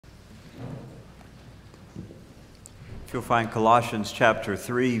If you'll find Colossians chapter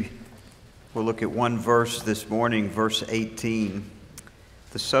 3, we'll look at one verse this morning, verse 18.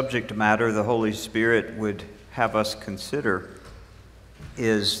 The subject matter the Holy Spirit would have us consider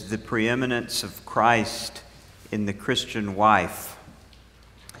is the preeminence of Christ in the Christian wife,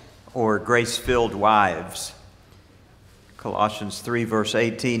 or grace-filled wives. Colossians 3, verse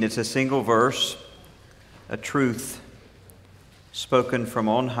 18. It's a single verse, a truth spoken from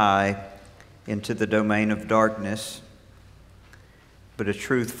on high into the domain of darkness, but a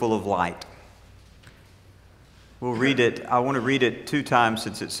truth full of light. We'll read it. I want to read it 2 times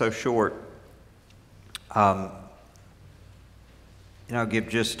since it's so short. And I'll give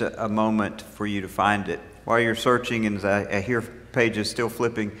just a moment for you to find it. While you're searching, and as I hear pages still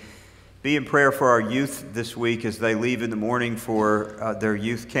flipping, be in prayer for our youth this week as they leave in the morning for their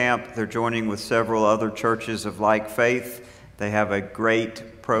youth camp. They're joining with several other churches of like faith. They have a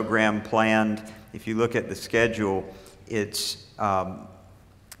great program planned. If you look at the schedule, it's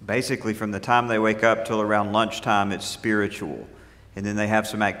basically from the time they wake up till around lunchtime, it's spiritual. And then they have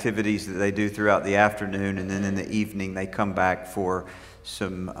some activities that they do throughout the afternoon, and then in the evening they come back for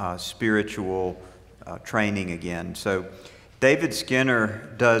some spiritual training again. So David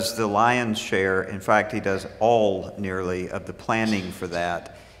Skinner does the lion's share. In fact, he does all nearly of the planning for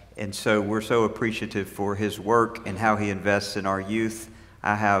that. And so we're so appreciative for his work and how he invests in our youth.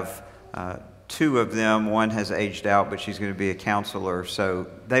 I have 2 of them. One has aged out, but she's going to be a counselor, so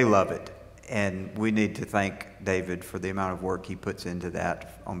they love it. And we need to thank David for the amount of work he puts into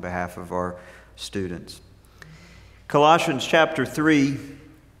that on behalf of our students. Colossians chapter 3,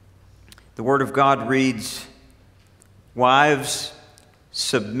 the Word of God reads, "Wives,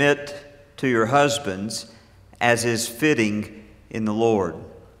 submit to your husbands as is fitting in the Lord."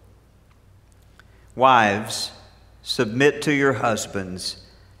 Wives, submit to your husbands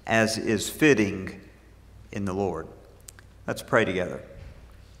as is fitting in the Lord. Let's pray together.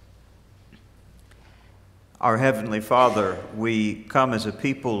 Our Heavenly Father, we come as a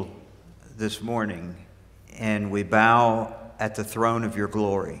people this morning and we bow at the throne of your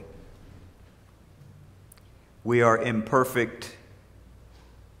glory. We are imperfect,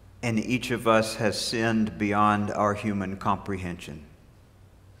 and each of us has sinned beyond our human comprehension.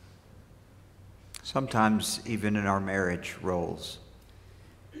 Sometimes even in our marriage roles.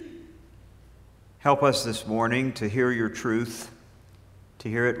 Help us this morning to hear your truth, to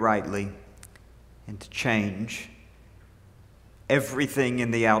hear it rightly, and to change. Everything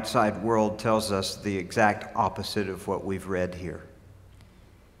in the outside world tells us the exact opposite of what we've read here.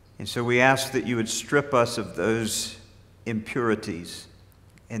 And so we ask that you would strip us of those impurities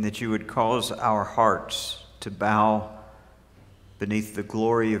and that you would cause our hearts to bow beneath the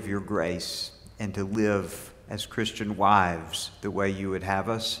glory of your grace and to live as Christian wives the way you would have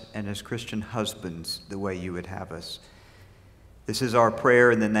us, and as Christian husbands the way you would have us. This is our prayer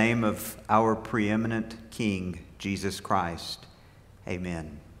in the name of our preeminent King, Jesus Christ.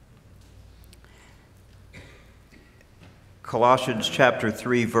 Amen. Colossians chapter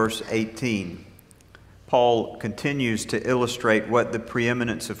 3, verse 18. Paul continues to illustrate what the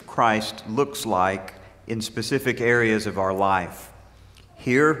preeminence of Christ looks like in specific areas of our life.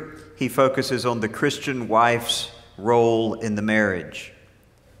 Here, he focuses on the Christian wife's role in the marriage.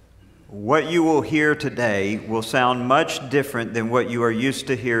 What you will hear today will sound much different than what you are used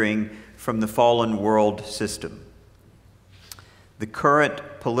to hearing from the fallen world system. The current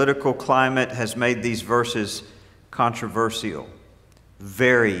political climate has made these verses controversial,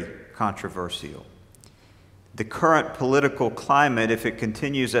 very controversial. The current political climate, if it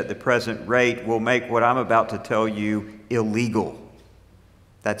continues at the present rate, will make what I'm about to tell you illegal.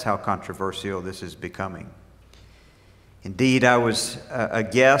 That's how controversial this is becoming. Indeed, I was a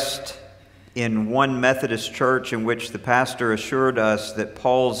guest in one Methodist church in which the pastor assured us that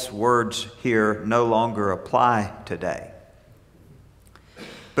Paul's words here no longer apply today.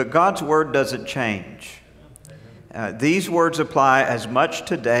 But God's word doesn't change. These words apply as much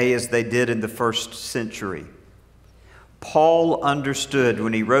today as they did in the first century. Paul understood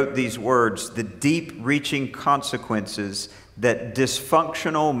when he wrote these words the deep-reaching consequences that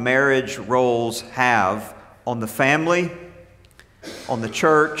dysfunctional marriage roles have on the family, on the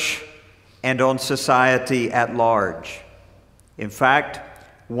church, and on society at large. In fact,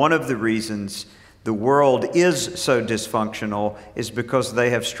 one of the reasons the world is so dysfunctional is because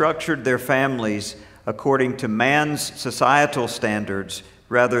they have structured their families according to man's societal standards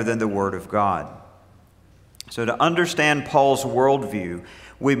rather than the Word of God. So to understand Paul's worldview,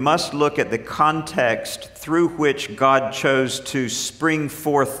 we must look at the context through which God chose to spring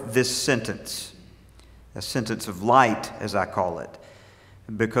forth this sentence, a sentence of light, as I call it.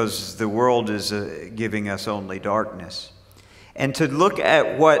 because the world is giving us only darkness. And to look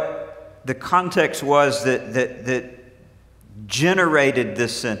at what the context was that generated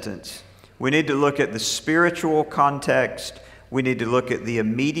this sentence, we need to look at the spiritual context. We need to look at the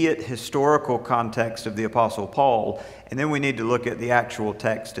immediate historical context of the Apostle Paul, and then we need to look at the actual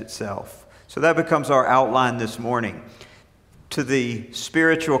text itself. So that becomes our outline this morning. To the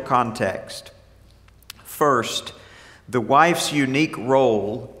spiritual context, first, the wife's unique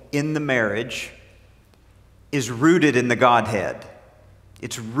role in the marriage is rooted in the Godhead.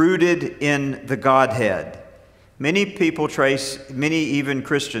 It's rooted in the Godhead. Many even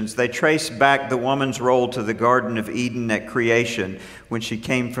Christians, they trace back the woman's role to the Garden of Eden at creation when she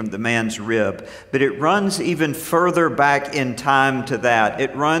came from the man's rib. But it runs even further back in time to that.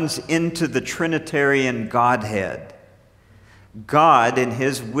 It runs into the Trinitarian Godhead. God, in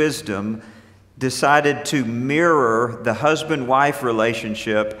His wisdom, decided to mirror the husband-wife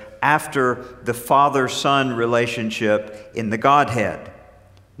relationship after the father-son relationship in the Godhead.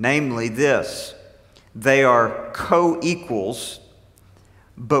 Namely this: they are co-equals,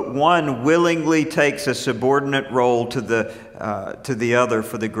 but one willingly takes a subordinate role to the other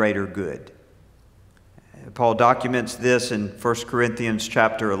for the greater good. Paul documents this in 1 Corinthians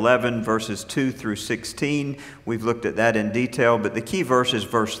chapter 11, verses 2 through 16. We've looked at that in detail, but the key verse is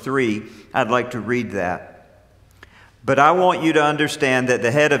verse 3. I'd like to read that. But I want you to understand that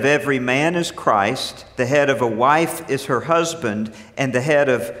the head of every man is Christ, the head of a wife is her husband, and the head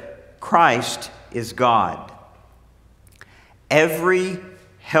of Christ is God. Every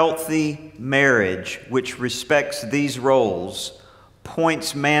healthy marriage which respects these roles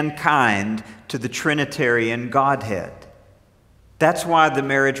points mankind to the Trinitarian Godhead. That's why the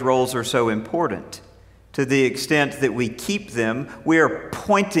marriage roles are so important. To the extent that we keep them, we are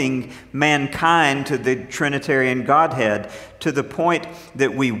pointing mankind to the Trinitarian Godhead. To the point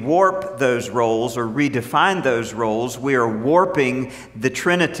that we warp those roles or redefine those roles, we are warping the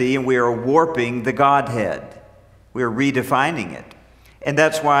Trinity and we are warping the Godhead. We are redefining it. And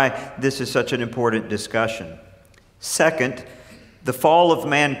that's why this is such an important discussion. Second, the fall of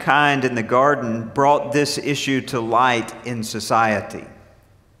mankind in the garden brought this issue to light in society.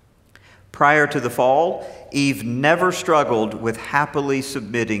 Prior to the fall, Eve never struggled with happily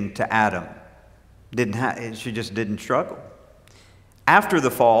submitting to Adam. She just didn't struggle. After the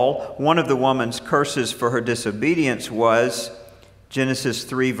fall, one of the woman's curses for her disobedience was, Genesis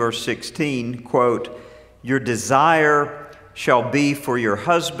 3, verse 16, quote, "Your desire shall be for your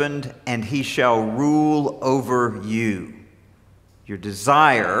husband, and he shall rule over you." Your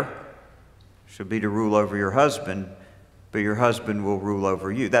desire should be to rule over your husband, but your husband will rule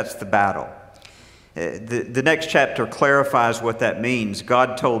over you. That's the battle. The next chapter clarifies what that means.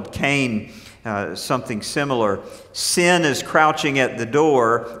 God told Cain something similar. Sin is crouching at the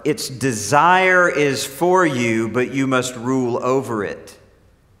door. Its desire is for you, but you must rule over it.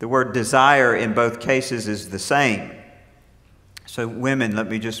 The word desire in both cases is the same. So women, let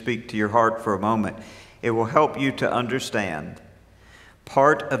me just speak to your heart for a moment. It will help you to understand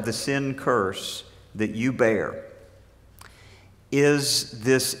part of the sin curse that you bear is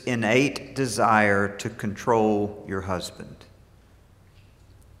this innate desire to control your husband.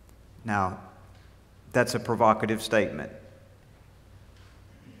 Now, that's a provocative statement,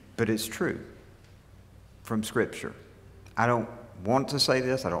 but it's true from Scripture. I don't want to say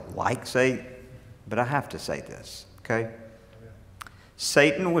this, I don't like saying it, but I have to say this, okay?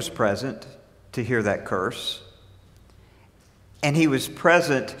 Satan was present to hear that curse, and he was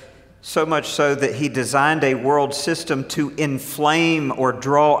present so much so that he designed a world system to inflame or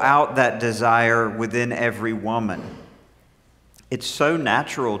draw out that desire within every woman. It's so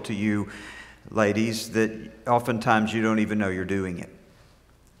natural to you, ladies, that oftentimes you don't even know you're doing it.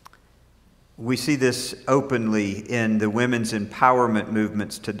 We see this openly in the women's empowerment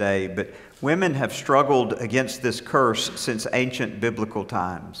movements today, but women have struggled against this curse since ancient biblical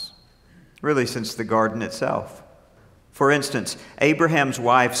times, really since the garden itself. For instance, Abraham's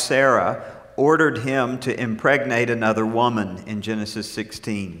wife Sarah ordered him to impregnate another woman in Genesis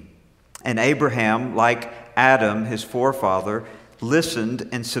 16. And Abraham, like Adam, his forefather, listened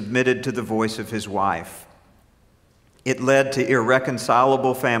and submitted to the voice of his wife. It led to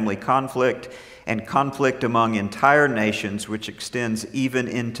irreconcilable family conflict and conflict among entire nations, which extends even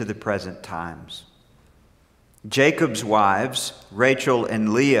into the present times. Jacob's wives, Rachel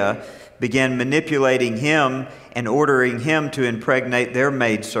and Leah, began manipulating him and ordering him to impregnate their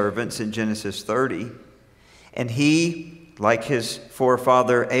maidservants in Genesis 30. And he, like his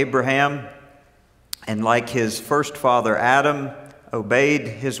forefather Abraham and like his first father Adam, obeyed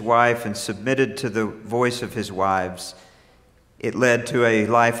his wife and submitted to the voice of his wives It led to a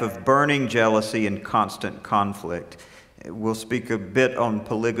life of burning jealousy and constant conflict. We'll speak a bit on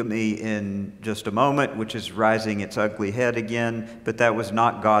polygamy in just a moment, which is rising its ugly head again, but that was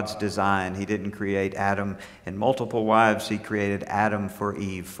not God's design. He didn't create Adam and multiple wives. He created Adam for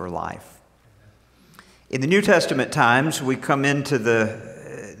Eve for life. In the New Testament times, we come into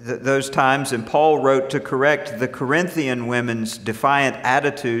those times, and Paul wrote to correct the Corinthian women's defiant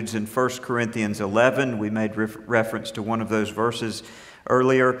attitudes in 1 Corinthians 11. We made reference to one of those verses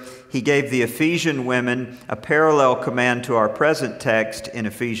earlier. He gave the Ephesian women a parallel command to our present text in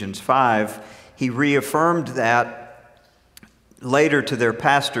Ephesians 5. He reaffirmed that later to their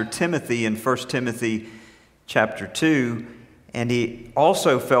pastor Timothy in 1 Timothy chapter 2, and he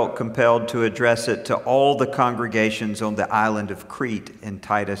also felt compelled to address it to all the congregations on the island of Crete in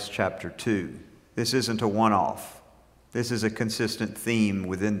Titus chapter 2. This isn't a one-off. This is a consistent theme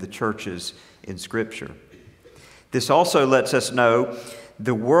within the churches in Scripture. This also lets us know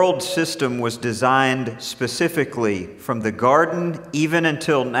the world system was designed specifically from the garden even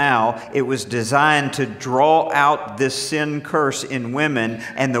until now. It was designed to draw out this sin curse in women,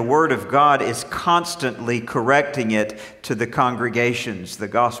 and the Word of God is constantly correcting it to the congregations, the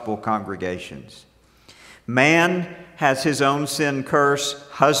gospel congregations. Man has his own sin curse.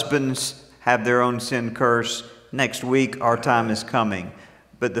 Husbands have their own sin curse. Next week, our time is coming.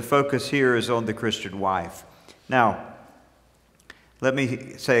 But the focus here is on the Christian wife. Now, let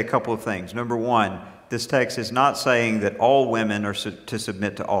me say a couple of things. Number one, this text is not saying that all women are to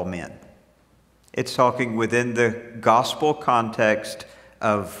submit to all men. It's talking within the gospel context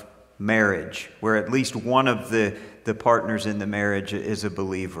of marriage, where at least one of the partners in the marriage is a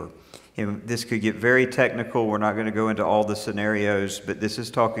believer. And this could get very technical. We're not going to go into all the scenarios, but this is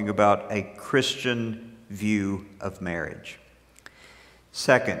talking about a Christian view of marriage.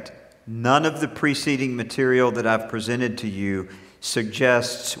 Second, none of the preceding material that I've presented to you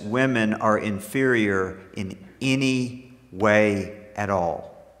suggests women are inferior in any way at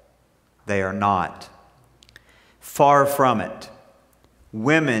all. They are not. Far from it.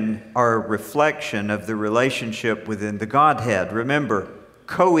 Women are a reflection of the relationship within the Godhead. Remember,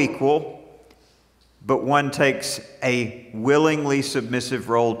 co-equal, but one takes a willingly submissive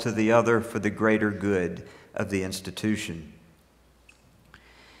role to the other for the greater good of the institution.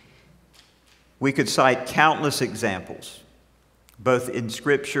 We could cite countless examples, both in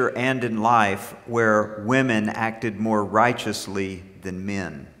Scripture and in life, where women acted more righteously than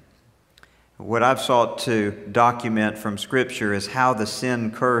men. What I've sought to document from Scripture is how the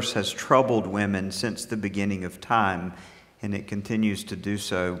sin curse has troubled women since the beginning of time, and it continues to do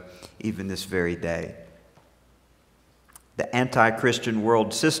so even this very day. The anti-Christian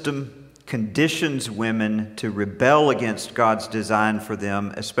world system conditions women to rebel against God's design for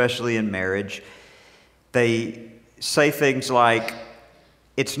them, especially in marriage. They say things like,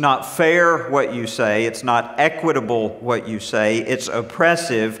 it's not fair what you say, it's not equitable what you say, it's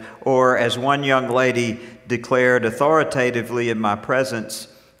oppressive, or as one young lady declared authoritatively in my presence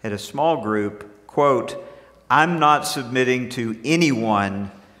at a small group, quote, I'm not submitting to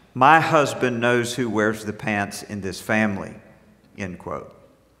anyone. My husband knows who wears the pants in this family, end quote.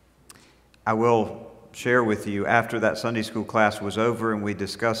 I will share with you, after that Sunday school class was over and we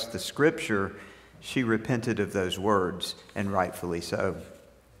discussed the Scripture, she repented of those words, and rightfully so.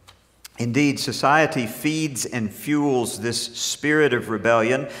 Indeed, society feeds and fuels this spirit of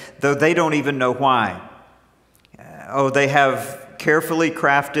rebellion, though they don't even know why. They have carefully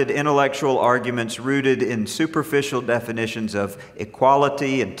crafted intellectual arguments rooted in superficial definitions of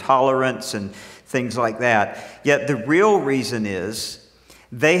equality and tolerance and things like that. Yet the real reason is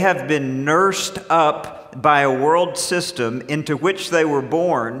they have been nursed up by a world system into which they were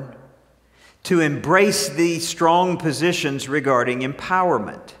born to embrace these strong positions regarding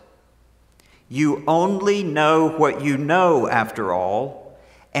empowerment. You only know what you know, after all,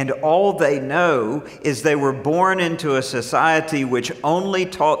 and all they know is they were born into a society which only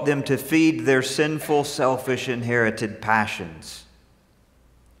taught them to feed their sinful, selfish, inherited passions.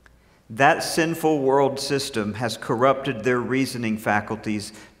 That sinful world system has corrupted their reasoning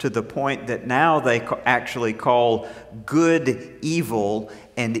faculties to the point that now they actually call good evil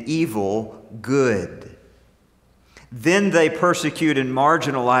and evil good. Then they persecute and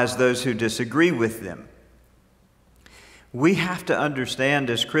marginalize those who disagree with them. We have to understand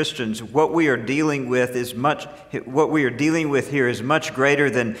as Christians what we are dealing with here is much greater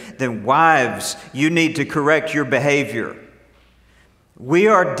than wives, you need to correct your behavior. We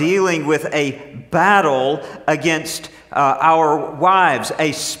are dealing with a battle against our wives,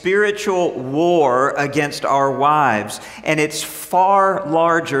 a spiritual war against our wives, and it's far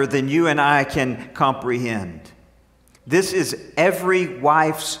larger than you and I can comprehend. This is every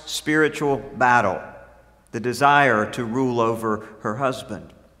wife's spiritual battle, the desire to rule over her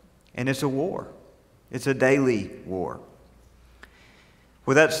husband. And it's a war. It's a daily war.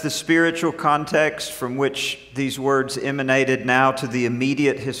 Well, that's the spiritual context from which these words emanated. Now to the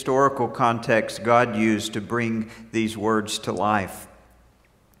immediate historical context God used to bring these words to life.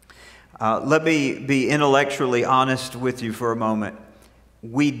 Let me be intellectually honest with you for a moment.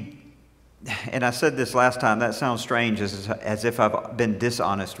 And I said this last time, that sounds strange as if I've been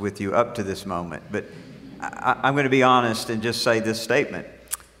dishonest with you up to this moment. But I'm going to be honest and just say this statement.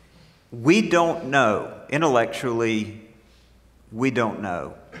 We don't know, intellectually, we don't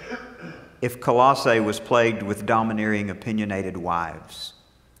know if Colossae was plagued with domineering, opinionated wives.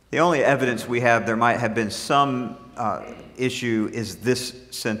 The only evidence we have there might have been some issue is this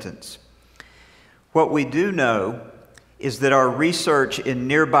sentence. What we do know is that our research in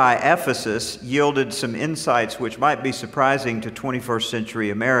nearby Ephesus yielded some insights which might be surprising to 21st century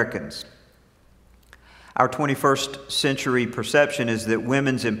Americans. Our 21st century perception is that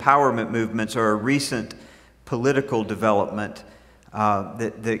women's empowerment movements are a recent political development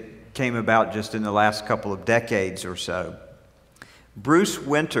that came about just in the last couple of decades or so. Bruce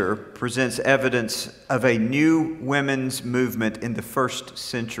Winter presents evidence of a new women's movement in the first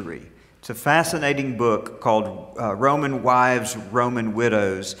century. It's a fascinating book called Roman Wives, Roman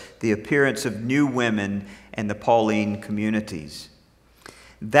Widows, The Appearance of New Women and the Pauline Communities.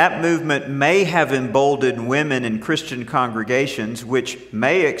 That movement may have emboldened women in Christian congregations, which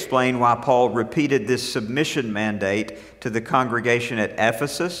may explain why Paul repeated this submission mandate to the congregation at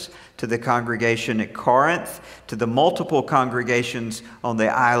Ephesus, to the congregation at Corinth, to the multiple congregations on the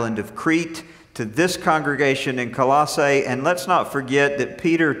island of Crete, to this congregation in Colossae. And let's not forget that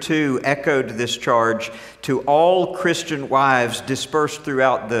Peter too echoed this charge to all Christian wives dispersed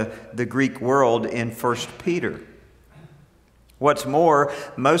throughout the Greek world in 1 Peter. What's more,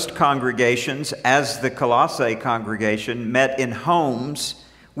 most congregations, as the Colossae congregation, met in homes,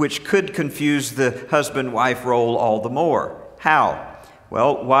 which could confuse the husband-wife role all the more. How?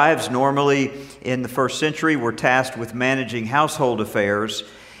 Well, wives normally in the first century were tasked with managing household affairs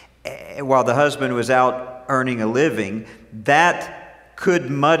while the husband was out earning a living. That could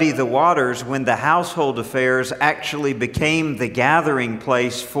muddy the waters when the household affairs actually became the gathering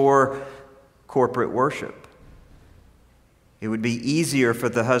place for corporate worship. It would be easier for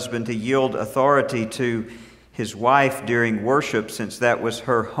the husband to yield authority to his wife during worship, since that was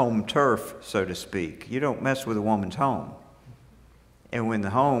her home turf, so to speak. You don't mess with a woman's home. And when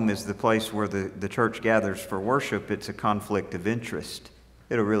the home is the place where the church gathers for worship, it's a conflict of interest.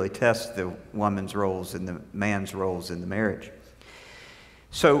 It'll really test the woman's roles and the man's roles in the marriage.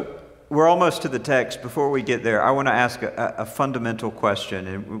 So we're almost to the text. Before we get there, I want to ask a fundamental question,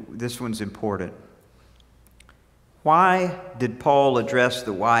 and this one's important. Why did Paul address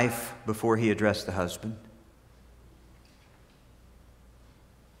the wife before he addressed the husband?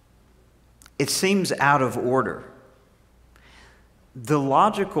 It seems out of order. The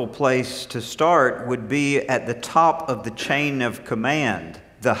logical place to start would be at the top of the chain of command,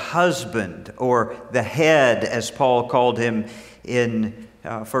 the husband, or the head, as Paul called him in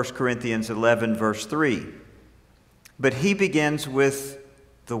 1 Corinthians 11, verse 3. But he begins with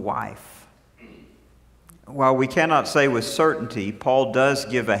the wife. While we cannot say with certainty, Paul does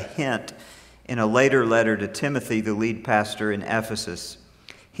give a hint in a later letter to Timothy, the lead pastor in Ephesus.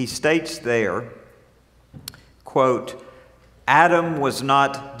 He states there, quote, Adam was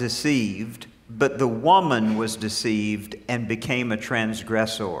not deceived, but the woman was deceived and became a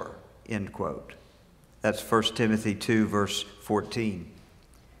transgressor, end quote. That's 1 Timothy 2, verse 14.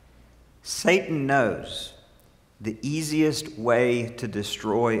 Satan knows the easiest way to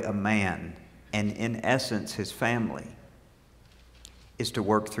destroy a man, and in essence his family, is to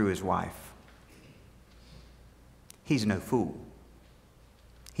work through his wife. He's no fool.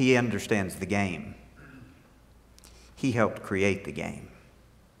 He understands the game. He helped create the game.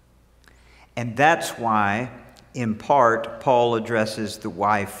 And that's why, in part, Paul addresses the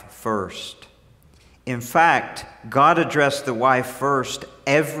wife first. In fact, God addressed the wife first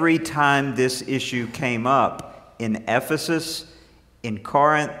every time this issue came up in Ephesus, in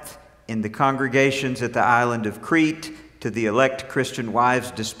Corinth, in the congregations at the island of Crete, to the elect Christian wives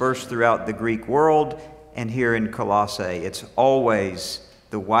dispersed throughout the Greek world, and here in Colossae. It's always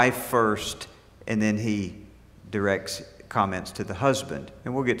the wife first, and then he directs comments to the husband.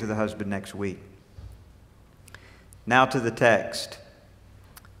 And we'll get to the husband next week. Now to the text.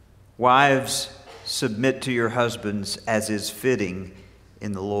 Wives, submit to your husbands as is fitting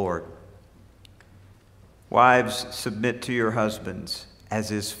in the Lord. Wives, submit to your husbands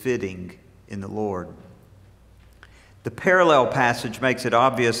as is fitting in the Lord. The parallel passage makes it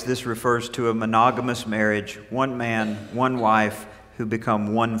obvious this refers to a monogamous marriage, one man, one wife, who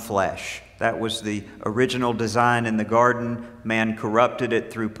become one flesh. That was the original design in the garden. Man corrupted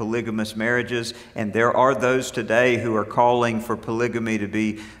it through polygamous marriages, and there are those today who are calling for polygamy to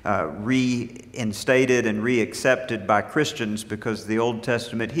be reinstated and reaccepted by Christians because the Old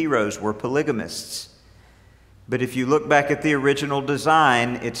Testament heroes were polygamists. But if you look back at the original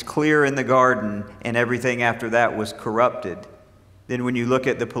design, it's clear in the garden, and everything after that was corrupted. Then when you look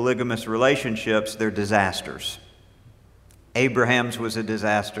at the polygamous relationships, they're disasters. Abraham's was a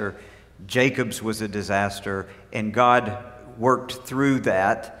disaster. Jacob's was a disaster, and God worked through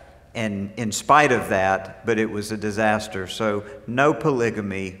that and in spite of that, but it was a disaster. So no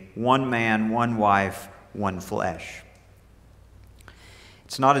polygamy, one man, one wife, one flesh.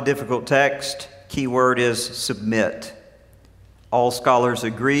 It's not a difficult text. Key word is submit. All scholars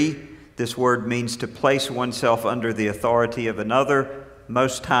agree this word means to place oneself under the authority of another.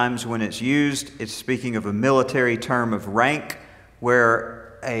 Most times when it's used, it's speaking of a military term of rank,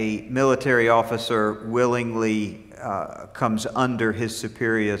 where a military officer willingly comes under his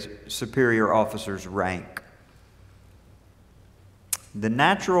superior officer's rank. The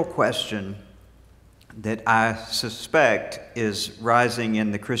natural question that I suspect is rising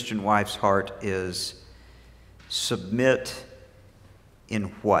in the Christian wife's heart is, submit in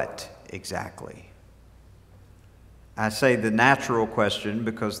what exactly? I say the natural question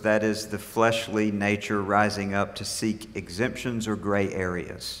because that is the fleshly nature rising up to seek exemptions or gray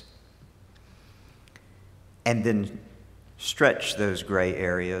areas. And then stretch those gray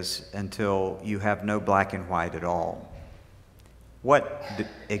areas until you have no black and white at all. What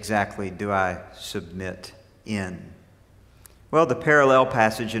exactly do I submit in? Well, the parallel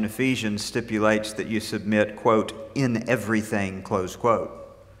passage in Ephesians stipulates that you submit, quote, in everything, close quote.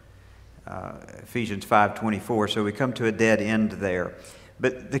 Ephesians 5:24, so we come to a dead end there.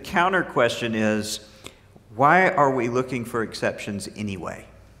 But the counter question is, why are we looking for exceptions anyway?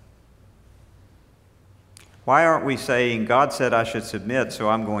 Why aren't we saying, God said I should submit, so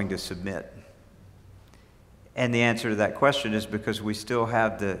I'm going to submit? And the answer to that question is because we still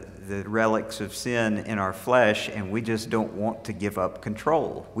have the relics of sin in our flesh, and we just don't want to give up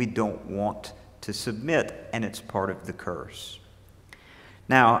control. We don't want to submit, and it's part of the curse.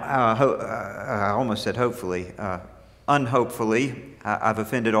 Now, I almost said hopefully. Unhopefully, I've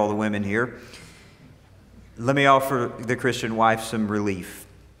offended all the women here. Let me offer the Christian wife some relief.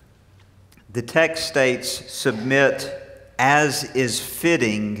 The text states, submit as is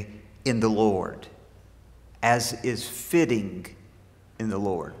fitting in the Lord. As is fitting in the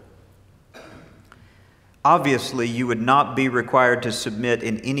Lord. Obviously, you would not be required to submit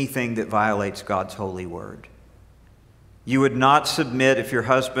in anything that violates God's holy word. You would not submit if your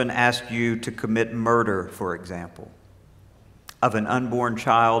husband asked you to commit murder, for example, of an unborn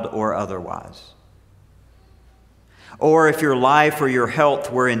child or otherwise. Or if your life or your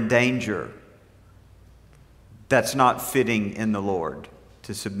health were in danger. That's not fitting in the Lord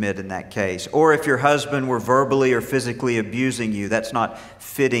to submit in that case. Or if your husband were verbally or physically abusing you, that's not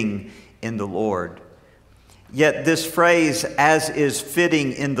fitting in the Lord. Yet this phrase, as is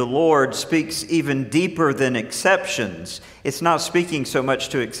fitting in the Lord, speaks even deeper than exceptions. It's not speaking so much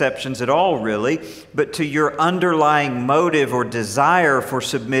to exceptions at all, really, but to your underlying motive or desire for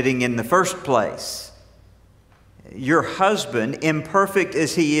submitting in the first place. Your husband, imperfect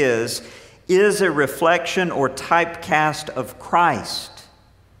as he is a reflection or typecast of Christ.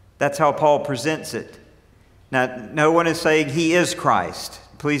 That's how Paul presents it. Now, no one is saying he is Christ.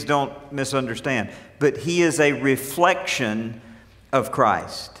 Please don't misunderstand. But he is a reflection of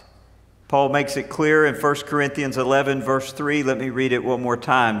Christ. Paul makes it clear in 1 Corinthians 11, verse 3. Let me read it one more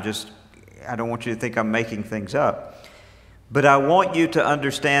time. I don't want you to think I'm making things up. But I want you to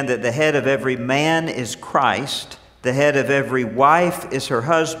understand that the head of every man is Christ, the head of every wife is her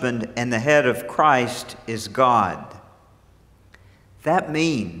husband, and the head of Christ is God. That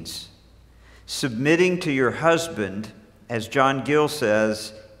means submitting to your husband, as John Gill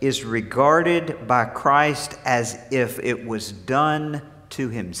says, is regarded by Christ as if it was done to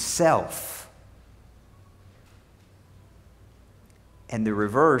himself. And the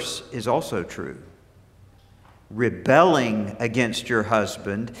reverse is also true. Rebelling against your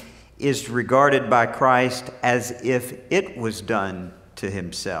husband is regarded by Christ as if it was done to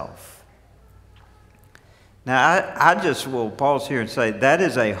himself. Now, I just will pause here and say that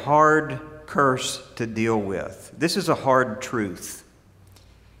is a hard curse to deal with. This is a hard truth.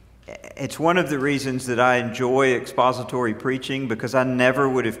 It's one of the reasons that I enjoy expository preaching, because I never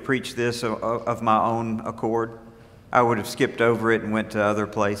would have preached this of my own accord. I would have skipped over it and went to other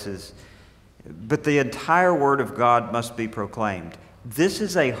places. but the entire Word of God must be proclaimed. This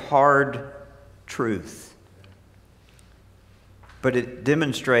is a hard truth, but it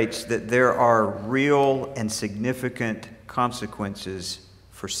demonstrates that there are real and significant consequences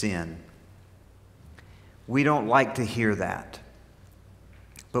for sin. We don't like to hear that,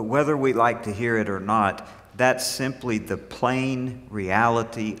 but whether we like to hear it or not, that's simply the plain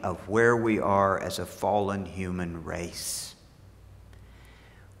reality of where we are as a fallen human race.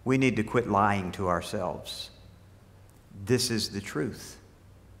 We need to quit lying to ourselves. This is the truth.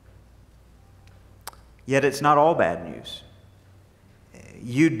 Yet it's not all bad news.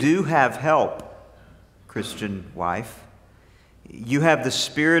 You do have help, Christian wife. You have the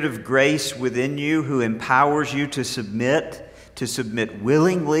Spirit of grace within you who empowers you to submit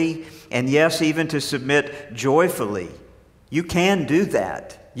willingly, and yes, even to submit joyfully. You can do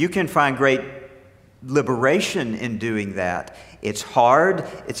that. You can find great liberation in doing that. It's hard.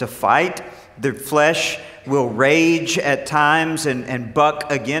 It's a fight. The flesh will rage at times and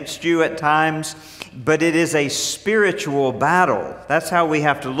buck against you at times, but it is a spiritual battle. That's how we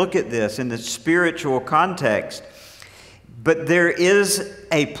have to look at this in the spiritual context. But there is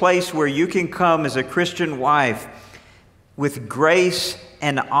a place where you can come as a Christian wife with grace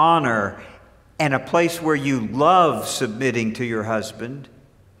and honor, and a place where you love submitting to your husband,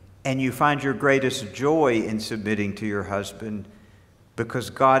 and you find your greatest joy in submitting to your husband because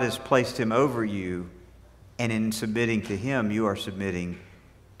God has placed him over you, and in submitting to him, you are submitting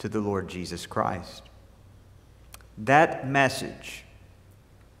to the Lord Jesus Christ. That message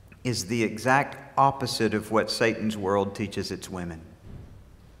is the exact opposite of what Satan's world teaches its women.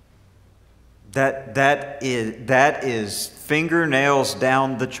 That is fingernails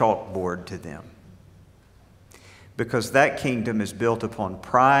down the chalkboard to them. Because that kingdom is built upon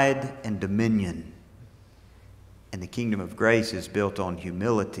pride and dominion. And the kingdom of grace is built on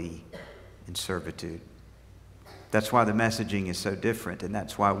humility and servitude. That's why the messaging is so different. And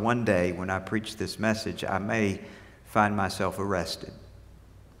that's why one day when I preach this message, I may find myself arrested.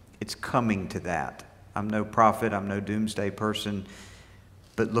 It's coming to that. I'm no prophet. I'm no doomsday person.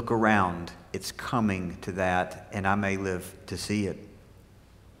 But look around. It's coming to that, and I may live to see it.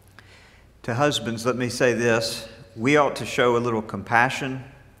 To husbands, let me say this. We ought to show a little compassion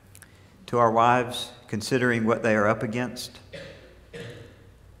to our wives, considering what they are up against.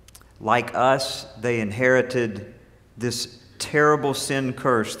 Like us, they inherited this terrible sin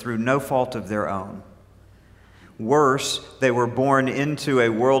curse through no fault of their own. Worse, they were born into a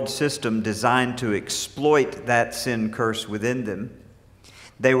world system designed to exploit that sin curse within them.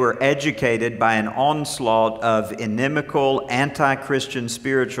 They were educated by an onslaught of inimical, anti-Christian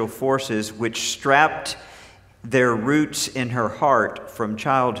spiritual forces which strapped their roots in her heart from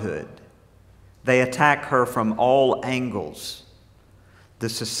childhood. They attack her from all angles. The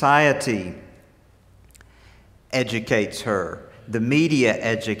society educates her. The media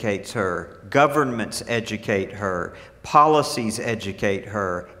educates her. Governments educate her. Policies educate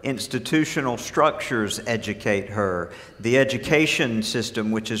her. Institutional structures educate her. The education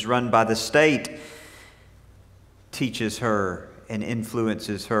system, which is run by the state, teaches her and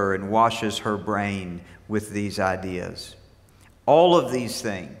influences her and washes her brain with these ideas. All of these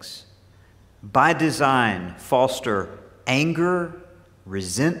things, by design, foster anger,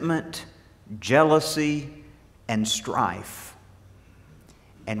 resentment, jealousy, and strife.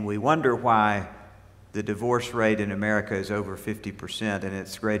 And we wonder why the divorce rate in America is over 50%, and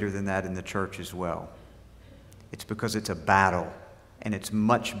it's greater than that in the church as well. It's because it's a battle, and it's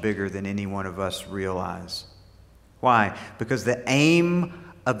much bigger than any one of us realize. Why? Because the aim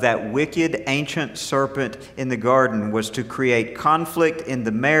of that wicked ancient serpent in the garden was to create conflict in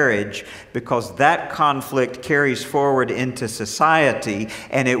the marriage, because that conflict carries forward into society,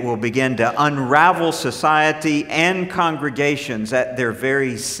 and it will begin to unravel society and congregations at their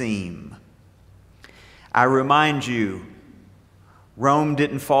very seam. I remind you, Rome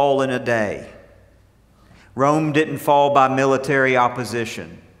didn't fall in a day. Rome didn't fall by military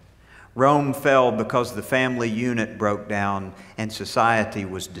opposition. Rome fell because the family unit broke down and society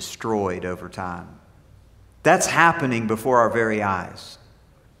was destroyed over time. That's happening before our very eyes.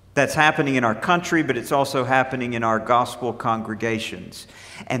 That's happening in our country, but it's also happening in our gospel congregations.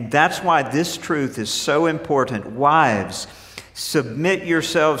 And that's why this truth is so important. Wives, submit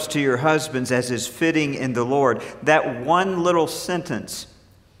yourselves to your husbands as is fitting in the Lord. That one little sentence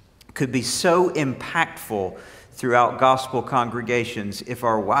could be so impactful throughout gospel congregations if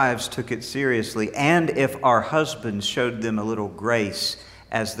our wives took it seriously, and if our husbands showed them a little grace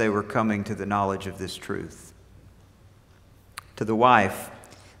as they were coming to the knowledge of this truth. To the wife,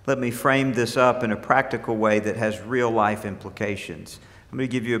 let me frame this up in a practical way that has real life implications. I'm going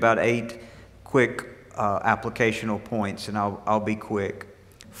to give you about 8 quick applicational points, and I'll be quick.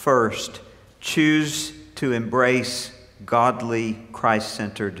 First, choose to embrace godly,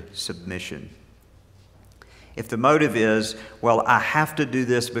 Christ-centered submission. If the motive is, well, I have to do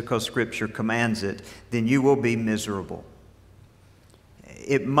this because Scripture commands it, then you will be miserable.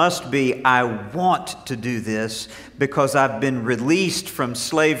 It must be, I want to do this because I've been released from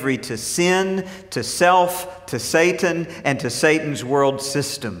slavery to sin, to self, to Satan, and to Satan's world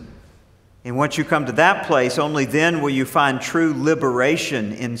system. And once you come to that place, only then will you find true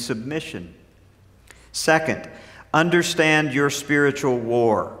liberation in submission. Second, understand your spiritual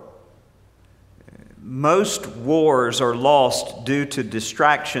war. Most wars are lost due to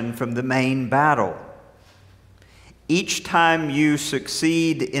distraction from the main battle. Each time you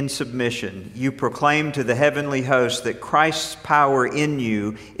succeed in submission, you proclaim to the heavenly host that Christ's power in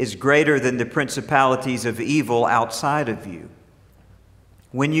you is greater than the principalities of evil outside of you.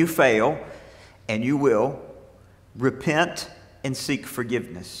 When you fail, and you will, repent and seek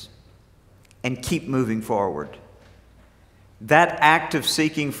forgiveness and keep moving forward. That act of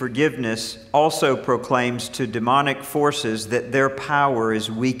seeking forgiveness also proclaims to demonic forces that their power is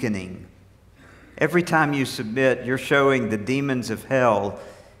weakening. Every time you submit, you're showing the demons of hell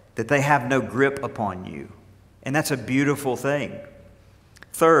that they have no grip upon you. And that's a beautiful thing.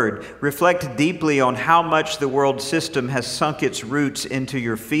 Third, reflect deeply on how much the world system has sunk its roots into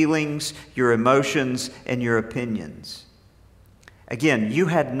your feelings, your emotions, and your opinions. Again, you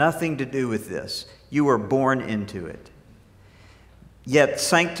had nothing to do with this. You were born into it. Yet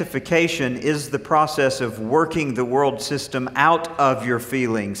sanctification is the process of working the world system out of your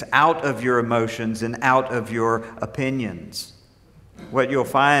feelings, out of your emotions, and out of your opinions. What you'll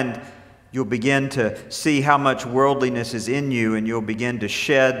find, you'll begin to see how much worldliness is in you, and you'll begin to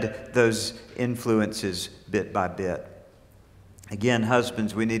shed those influences bit by bit. Again,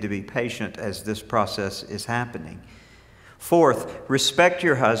 husbands, we need to be patient as this process is happening. Fourth, respect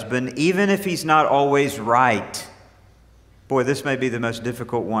your husband even if he's not always right. Boy, this may be the most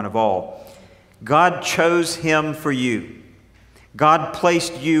difficult one of all. God chose him for you. God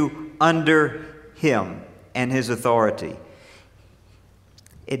placed you under him and his authority.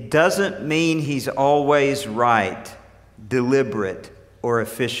 It doesn't mean he's always right, deliberate, or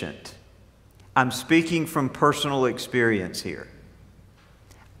efficient. I'm speaking from personal experience here.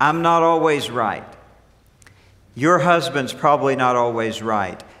 I'm not always right. Your husband's probably not always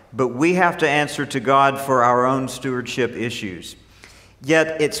right. But we have to answer to God for our own stewardship issues.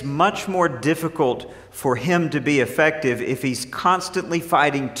 Yet it's much more difficult for him to be effective if he's constantly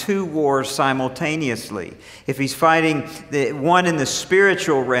fighting two wars simultaneously. If he's fighting one in the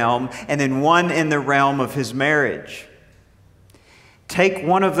spiritual realm and then one in the realm of his marriage. Take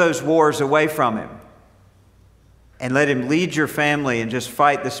one of those wars away from him and let him lead your family and just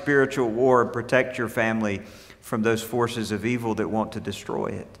fight the spiritual war and protect your family from those forces of evil that want to destroy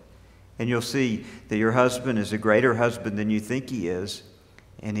it. And you'll see that your husband is a greater husband than you think he is,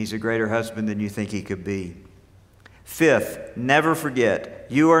 and he's a greater husband than you think he could be. Fifth, never forget,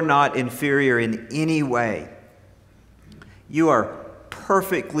 you are not inferior in any way. You are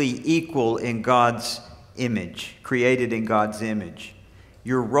perfectly equal in God's image, created in God's image.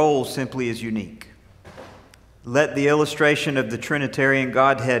 Your role simply is unique. Let the illustration of the Trinitarian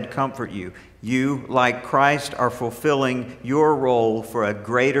Godhead comfort you. You, like Christ, are fulfilling your role for a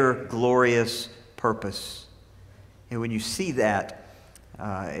greater, glorious purpose. And when you see that,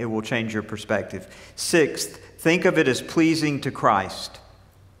 it will change your perspective. Sixth, think of it as pleasing to Christ.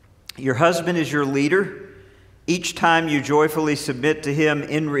 Your husband is your leader. Each time you joyfully submit to him,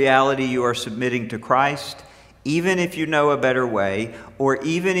 in reality, you are submitting to Christ. Even if you know a better way, or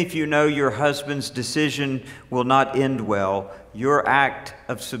even if you know your husband's decision will not end well, your act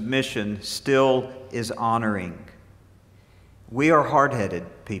of submission still is honoring. We are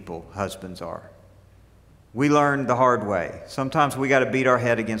hard-headed people, husbands are. We learn the hard way. Sometimes we got to beat our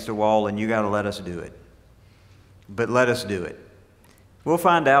head against a wall and you got to let us do it. But let us do it. We'll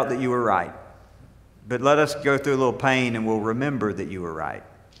find out that you were right. But let us go through a little pain and we'll remember that you were right.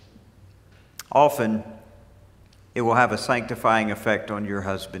 Often, it will have a sanctifying effect on your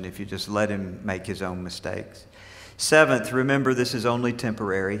husband if you just let him make his own mistakes. Seventh, remember this is only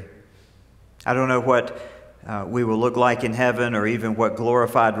temporary. I don't know what we will look like in heaven or even what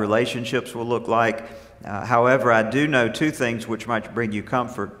glorified relationships will look like. However, I do know two things which might bring you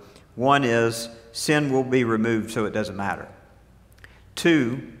comfort. One is sin will be removed so it doesn't matter.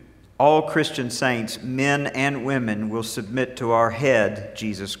 Two, all Christian saints, men and women, will submit to our head,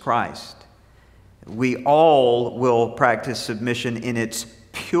 Jesus Christ. We all will practice submission in its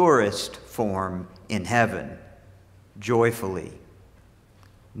purest form in heaven, joyfully.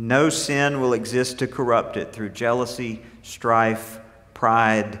 No sin will exist to corrupt it through jealousy, strife,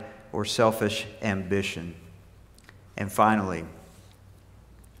 pride, or selfish ambition. And finally,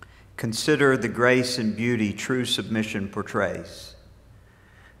 consider the grace and beauty true submission portrays.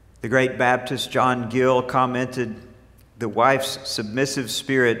 The great Baptist John Gill commented, "The wife's submissive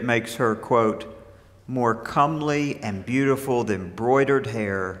spirit makes her, quote, more comely and beautiful than broidered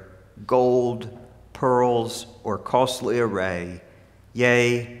hair, gold, pearls, or costly array,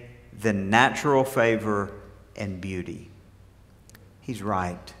 yea, than natural favor and beauty." He's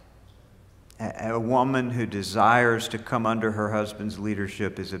right. A woman who desires to come under her husband's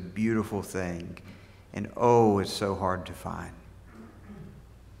leadership is a beautiful thing, and oh, it's so hard to find.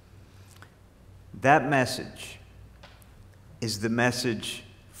 That message is the message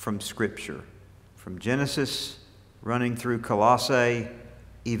from Scripture, from Genesis, running through Colossae,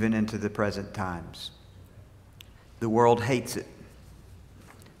 even into the present times. The world hates it.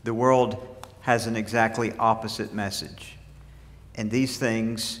 The world has an exactly opposite message. And these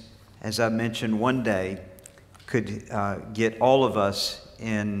things, as I mentioned, one day could get all of us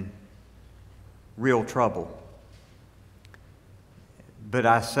in real trouble. But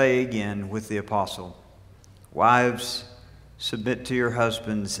I say again with the apostle, wives, submit to your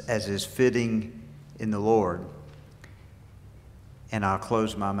husbands as is fitting in the Lord. And I'll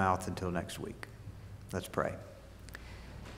close my mouth until next week. Let's pray.